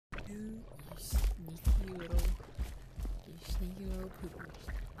sneaky little poopers.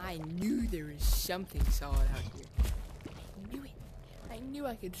 I knew there was something solid out here. I knew it. I knew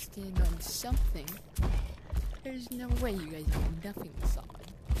I could stand on something. There's no way you guys have nothing solid.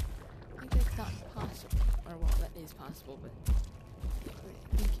 Like, that's not possible. Or, well, that is possible, but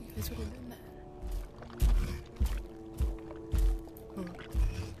I think you guys would have done that.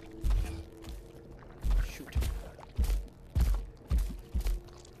 Shoot.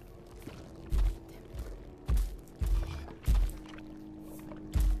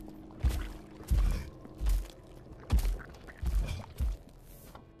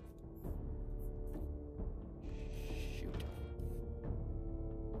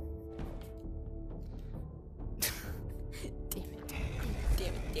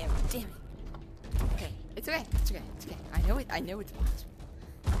 Damn it. Okay, it's okay. I know it's possible.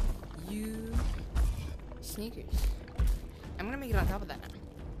 You sneakers. I'm gonna make it on top of that now.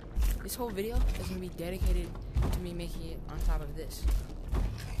 This whole video is gonna be dedicated to me making it on top of this.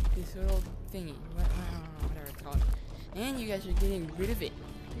 This little thingy. Whatever it's called. And you guys are getting rid of it.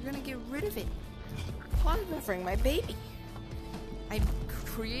 You're gonna get rid of it. Pause buffering my baby. I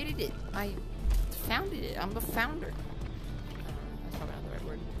created it. I founded it. I'm the founder. That's probably not the right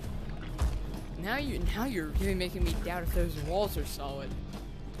word. Now you're really making me doubt if those walls are solid.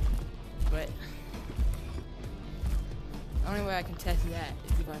 But the only way I can test that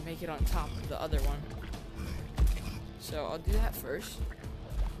is if I make it on top of the other one. So I'll do that first,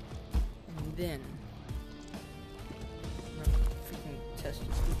 and then I'm gonna freaking test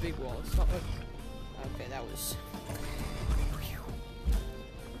the big walls. So, okay, that was.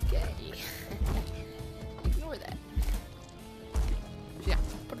 Okay. Ignore that. So yeah,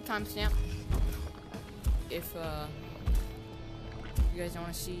 put a timestamp. If you guys don't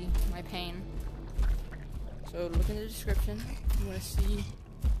want to see my pain, so look in the description. You want to see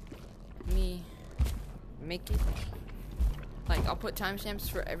me make it. Like, I'll put timestamps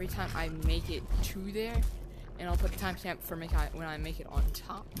for every time I make it to there, and I'll put a timestamp for when I make it on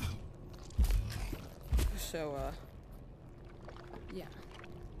top. So yeah.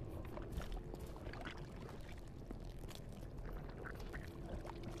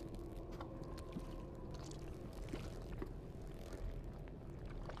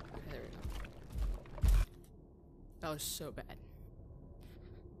 That was so bad.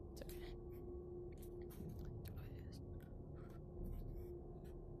 It's okay.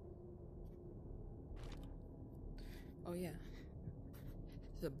 Oh yeah.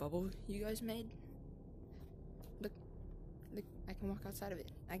 The bubble you guys made? Look, I can walk outside of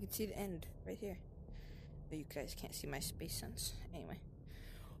it. I can see the end right here. But you guys can't see my space sense. Anyway.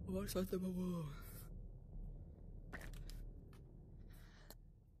 What's outside the bubble?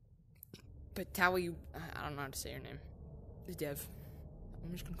 But Tawi, I don't know how to say your name. It's Dev.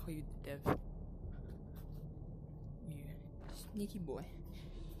 I'm just gonna call you Dev. You sneaky boy.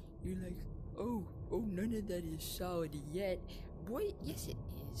 You're like, oh, none of that is solid yet. Boy, yes it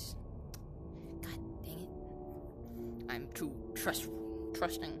is. God dang it. I'm too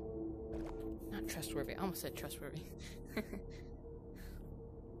trusting. Not trustworthy. I almost said trustworthy. Okay,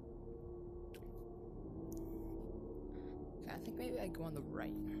 I think maybe I go on the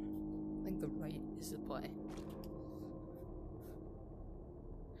right. I think the right is the play.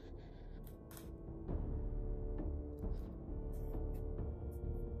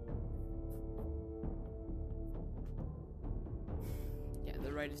 Yeah,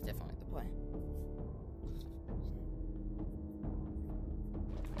 the right is definitely the play.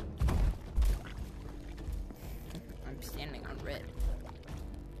 I'm standing on red.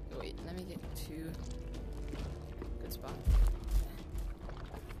 Oh, wait, let me get to a good spot.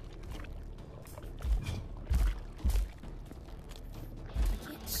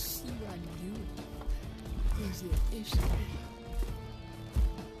 Is the issue.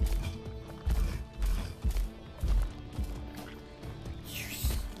 You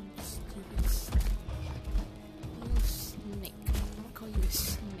stupid snake. Little snake. I'm gonna call you a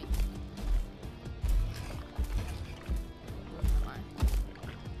snake. Where am I?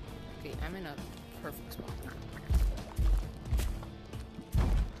 Okay, I'm in a perfect spot.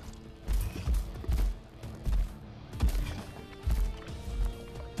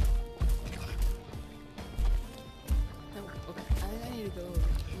 Go over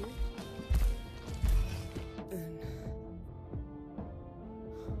here. And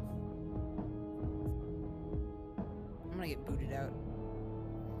I'm gonna get booted out.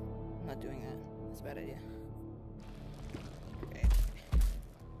 I'm not doing that. That's a bad idea. Okay.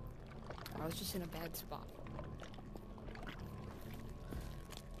 I was just in a bad spot.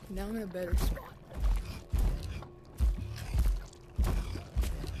 Now I'm in a better spot.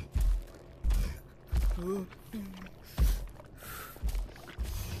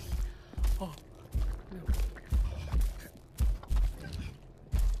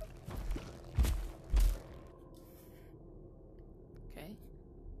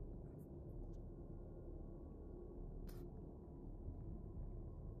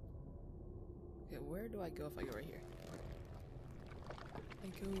 Okay, where do I go if I go right here? I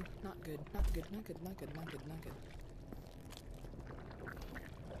go not good, not good, not good, not good, not good, not good.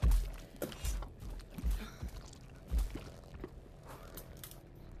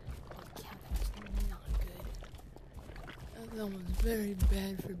 That one's very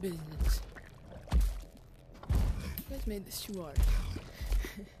bad for business. You guys made this too hard.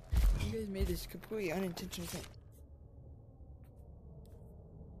 You guys made this completely unintentional thing.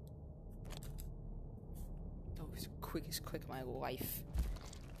 That was the quickest click of my life.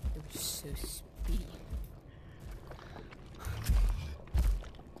 It was so speedy.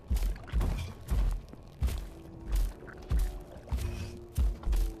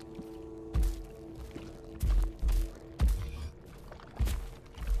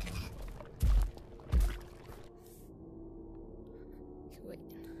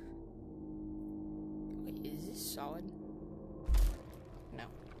 Wait, is this solid? No.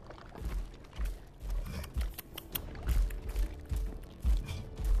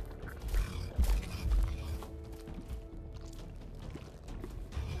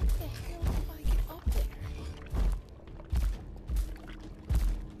 What the hell do I get up there?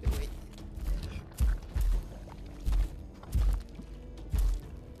 Wait.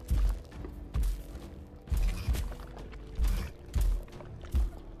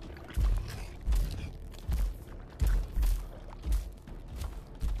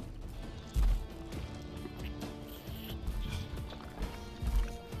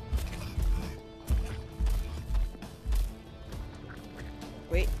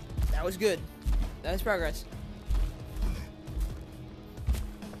 Wait, that was good. That was progress.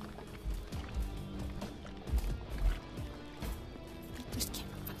 I just can't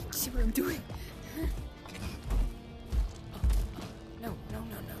fucking see what I'm doing. No, no,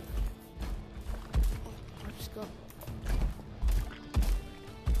 no, no. Oh, I'll just go.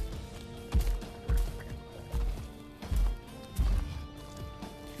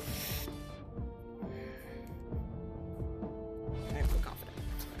 I feel confident.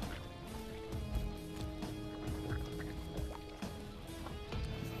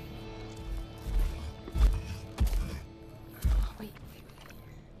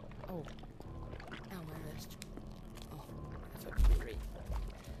 Oh. Ow, my wrist. Oh, that felt great.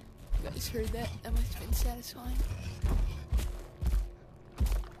 You guys heard that? That must have been satisfying.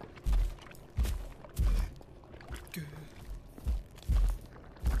 Good.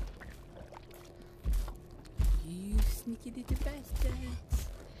 You sneaky little bastards.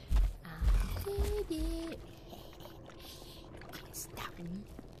 I did it. Can't stop me.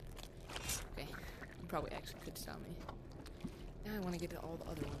 Okay, you probably actually could stop me. Now I want to get to all the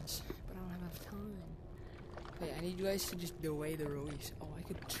other ones, but I don't have enough time. Okay, I need you guys to just delay the release. Oh, I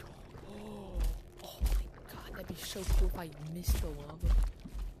could. Oh my god, that'd be so cool if I missed the lava.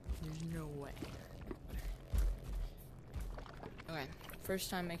 There's no way. Okay, first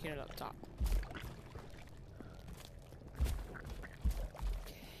time making it up top.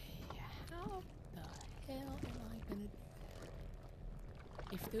 Okay, how the hell am I gonna do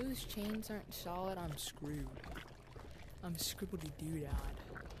that? If those chains aren't solid, I'm screwed. I'm scribbledy-doo-dad.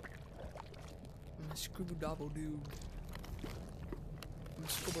 I'm a scribble-dobble-doo. I'm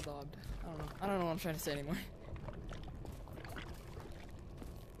scribble-dobbed. I don't know what I'm trying to say anymore.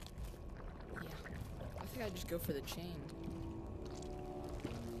 Yeah. I think I'd just go for the chain.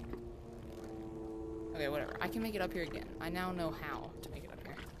 Okay, whatever. I can make it up here again. I now know how to make it up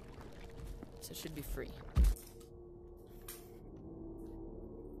here. So it should be free.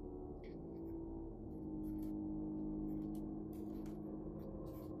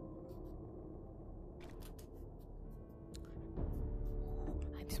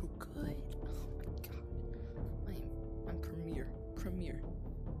 Premier.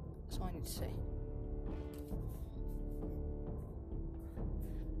 That's all I need to say.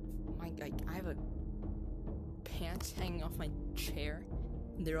 I have a pants hanging off my chair,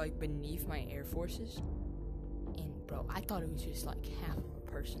 and they're like beneath my Air Forces. And bro, I thought it was just like half of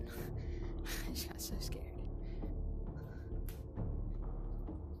a person. I just got so scared.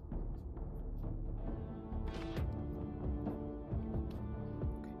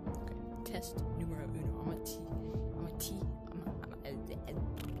 Okay. Test numero uno. I'm a T.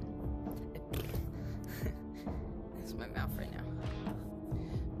 That's my mouth right now.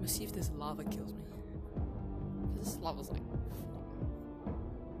 I'm gonna see if this lava kills me. This lava's like.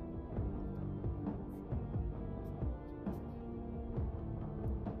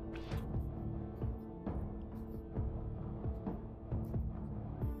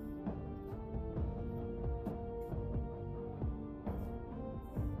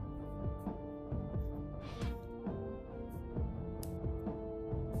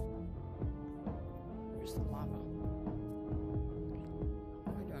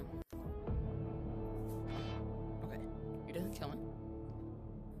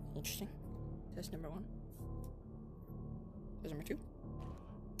 Interesting. Test number 1. Test number 2.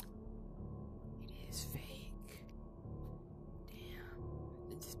 It is fake.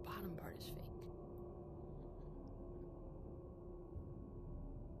 Damn. This bottom part is fake.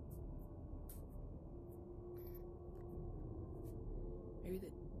 Maybe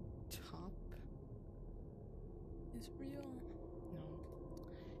the top is real? No.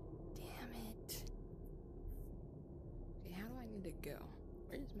 Damn it. Okay, how do I need to go?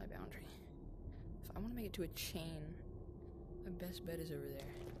 Where is my boundary? If I want to make it to a chain, my best bet is over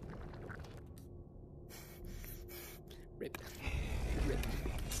there. Rip. Rip.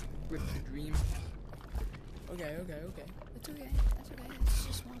 Rip the dream. Okay. That's okay. It's just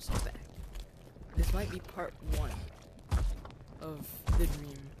a small setback. This might be part 1 of the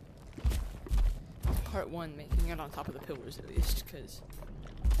dream. Part 1, making it on top of the pillars at least, because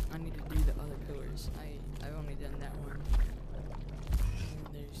I need to do the other pillars. I've only done that one. And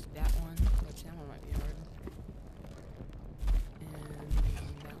there's that one, which that one might be hard. And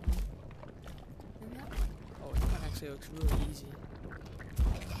that one. And that one. Oh, that one actually looks really easy.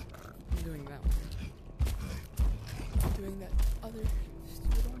 I'm doing that one. I'm doing that other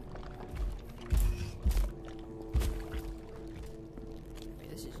stupid one. Wait,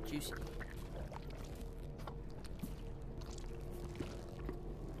 this is juicy.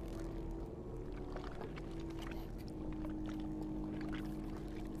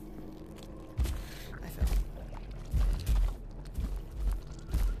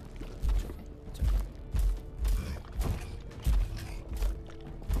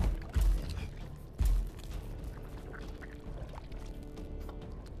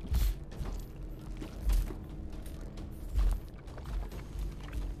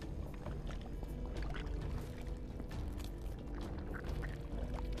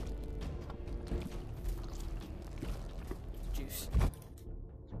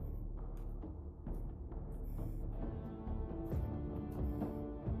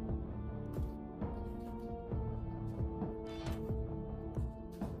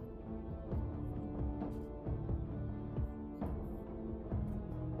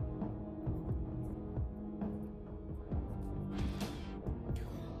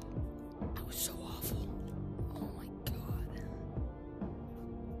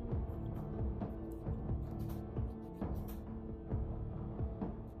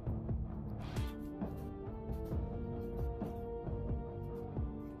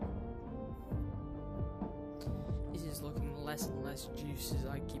 Less and less juice as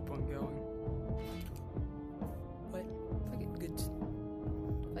I keep on going. But if I get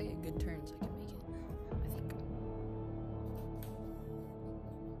good turns, I can make it. I think.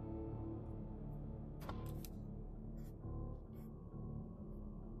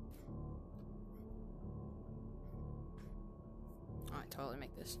 I totally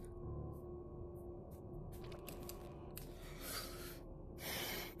make this.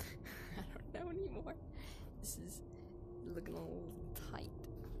 I don't know anymore. This is looking a little tight.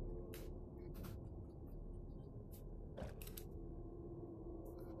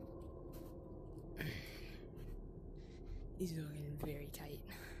 These are looking very tight.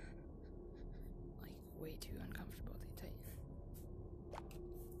 Like, way too uncomfortably tight.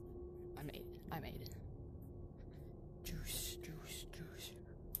 I made it. Juice. Let's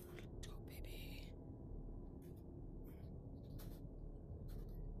go, baby.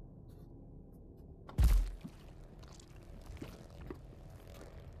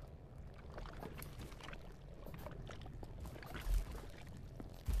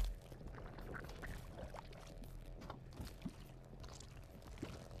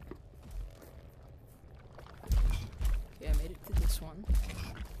 Yeah, I made it to this one.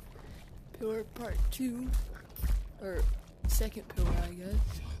 Pillar part 2. Or second pillar, I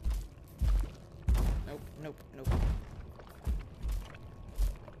guess. Nope.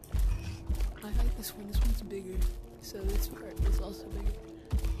 I like this one. This one's bigger. So this part is also bigger.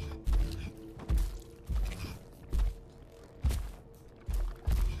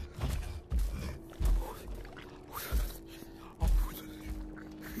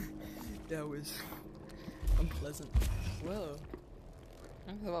 That was unpleasant. Whoa.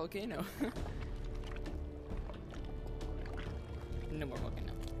 I'm a volcano. No more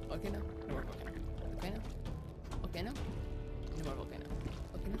volcano. Volcano? No more volcano. Volcano? Volcano? No more volcano.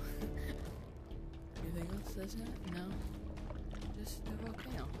 Volcano? Anything else does that? No. Just the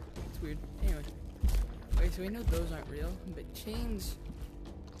volcano. It's weird. Anyway. Okay, so we know those aren't real, but chains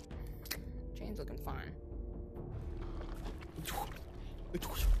looking fine.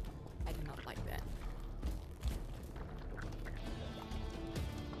 I do not like that.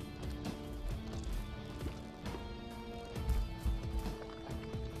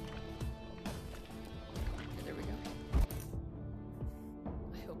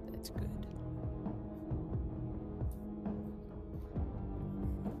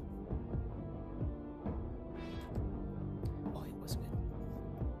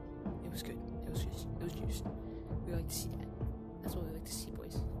 juice. We like to see that. That's what we like to see,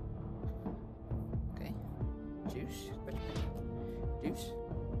 boys. Okay. Juice? Question mark. Juice?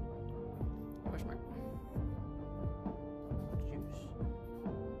 Question mark. Juice.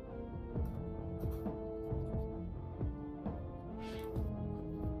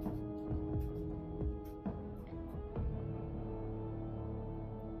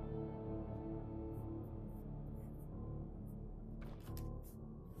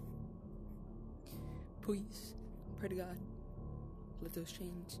 Please, pray to God, let those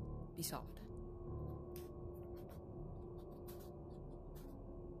chains be solid.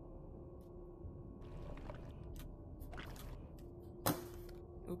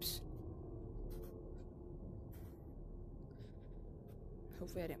 Oops.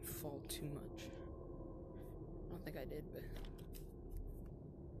 Hopefully I didn't fall too much. I don't think I did, but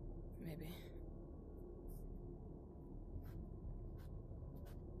maybe.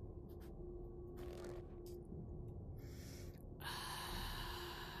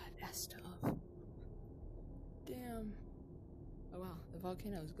 That's tough. Damn. Oh wow, the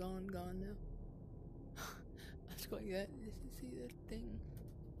volcano's gone now. Let's go like that. Just to see that thing.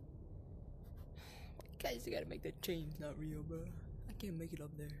 You guys gotta make that change not real, bro. I can't make it up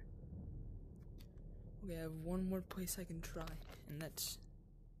there. Okay, I have one more place I can try, and that's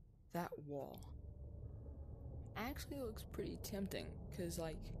that wall. Actually, it looks pretty tempting, cause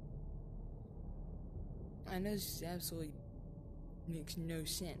like I know this absolutely makes no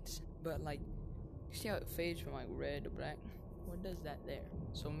sense, but like, you see how it fades from like red to black? What does that there?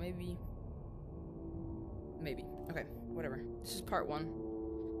 So maybe. Okay, whatever. This is part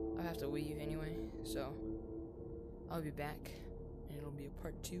 1. I have to leave anyway, so I'll be back, and it'll be a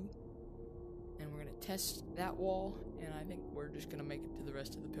part 2, and we're gonna test that wall, and I think we're just gonna make it to the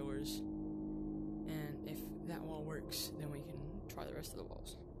rest of the pillars, and if that wall works, then we can try the rest of the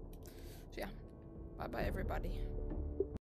walls. So yeah, bye bye everybody.